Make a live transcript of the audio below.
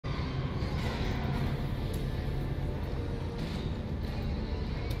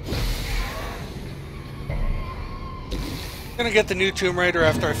Gonna get the new Tomb Raider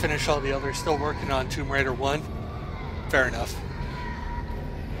after I finish all the others. Still working on Tomb Raider 1. Fair enough.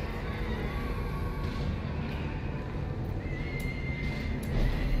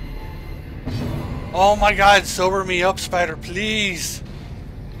 Oh my god, sober me up, Spider, please.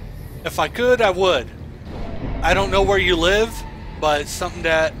 If I could, I would. I don't know where you live, but something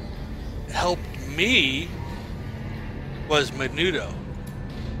that helped me was Menudo.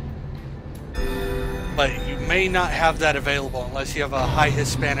 But you may not have that available unless you have a high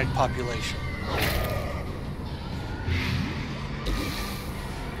Hispanic population.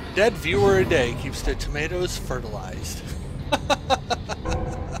 Dead viewer a day keeps the tomatoes fertilized.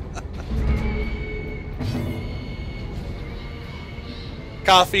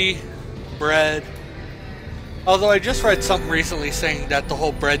 Coffee, bread. Although I just read something recently saying that the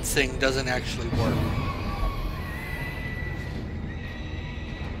whole bread thing doesn't actually work.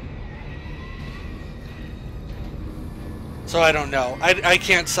 So I don't know. I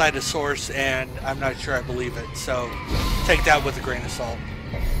can't cite a source, and I'm not sure I believe it. So take that with a grain of salt.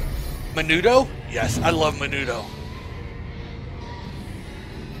 Menudo? Yes, I love Menudo.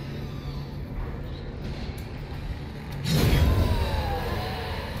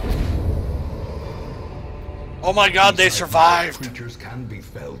 Oh my god, they survived! Creatures can be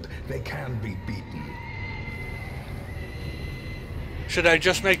felled. They can be beaten. Should I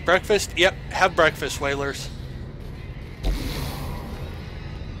just make breakfast? Yep, have breakfast, whalers.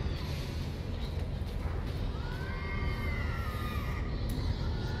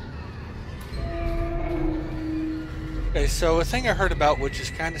 Okay, so a thing I heard about which is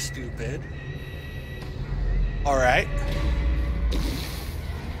kind of stupid. Alright.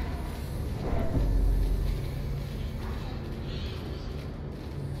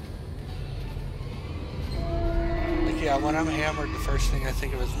 Like, yeah, when I'm hammered, the first thing I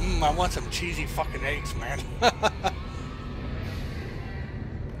think of is, I want some cheesy fucking eggs, man.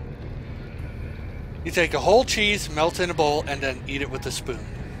 You take a whole cheese, melt in a bowl, and then eat it with a spoon.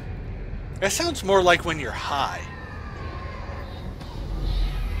 That sounds more like when you're high.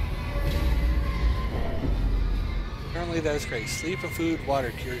 Apparently that is great. Sleep and food,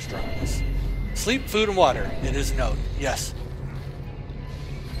 water cures drunkenness. Sleep, food, and water. It is known. Yes.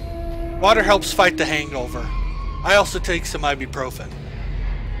 Water helps fight the hangover. I also take some ibuprofen.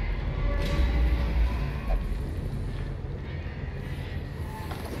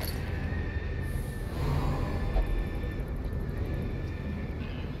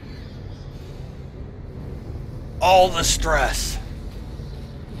 All the stress.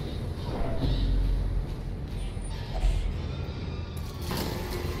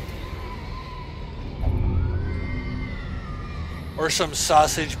 Or some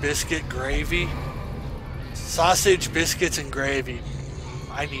sausage biscuit gravy. Sausage, biscuits, and gravy.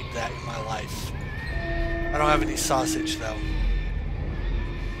 I need that in my life. I don't have any sausage, though.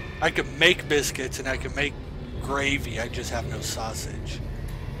 I can make biscuits and I can make gravy. I just have no sausage.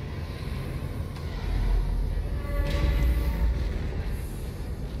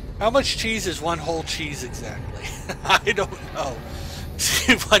 How much cheese is one whole cheese exactly? I don't know.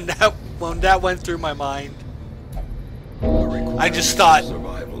 See, when that went through my mind, I just thought,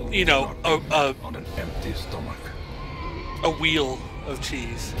 you know, on an empty stomach. A wheel of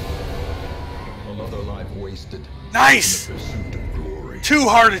cheese. Another life wasted. Nice! In the pursuit of glory. 2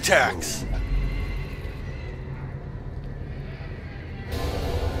 heart attacks.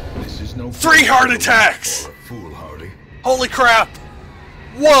 This is no 3 heart attacks. Foolhardy. Holy crap!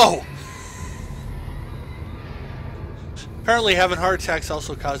 Whoa! Apparently having heart attacks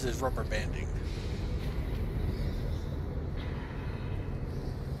also causes rubber banding.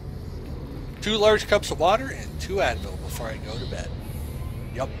 Two large cups of water and 2 Advil before I go to bed.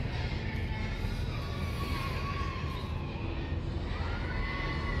 Yep.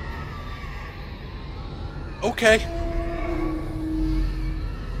 Okay.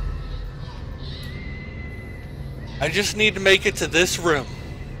 I just need to make it to this room.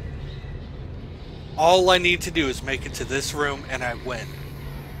 All I need to do is make it to this room and I win.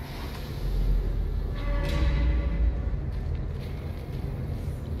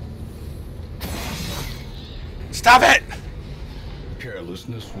 Stop it!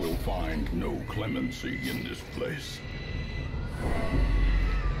 Carelessness will find no clemency in this place.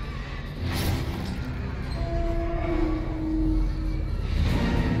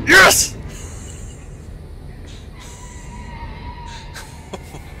 Yes!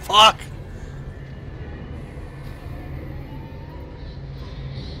 Fuck!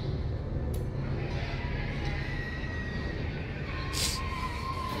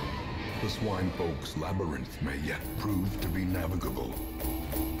 The swine folk's labyrinth may yet prove to be navigable.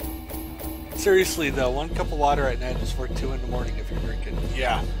 Seriously though, 1 cup of water at night is worth 2 in the morning if you're drinking.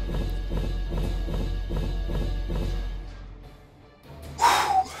 Yeah.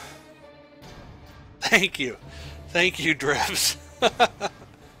 Thank you. Thank you, Dribs.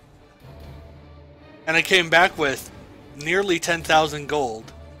 And I came back with nearly 10,000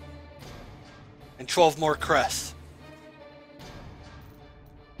 gold and 12 more crests.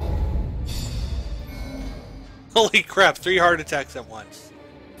 Holy crap, 3 heart attacks at once.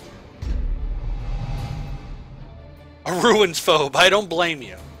 A ruins phobe, I don't blame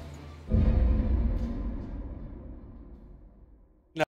you.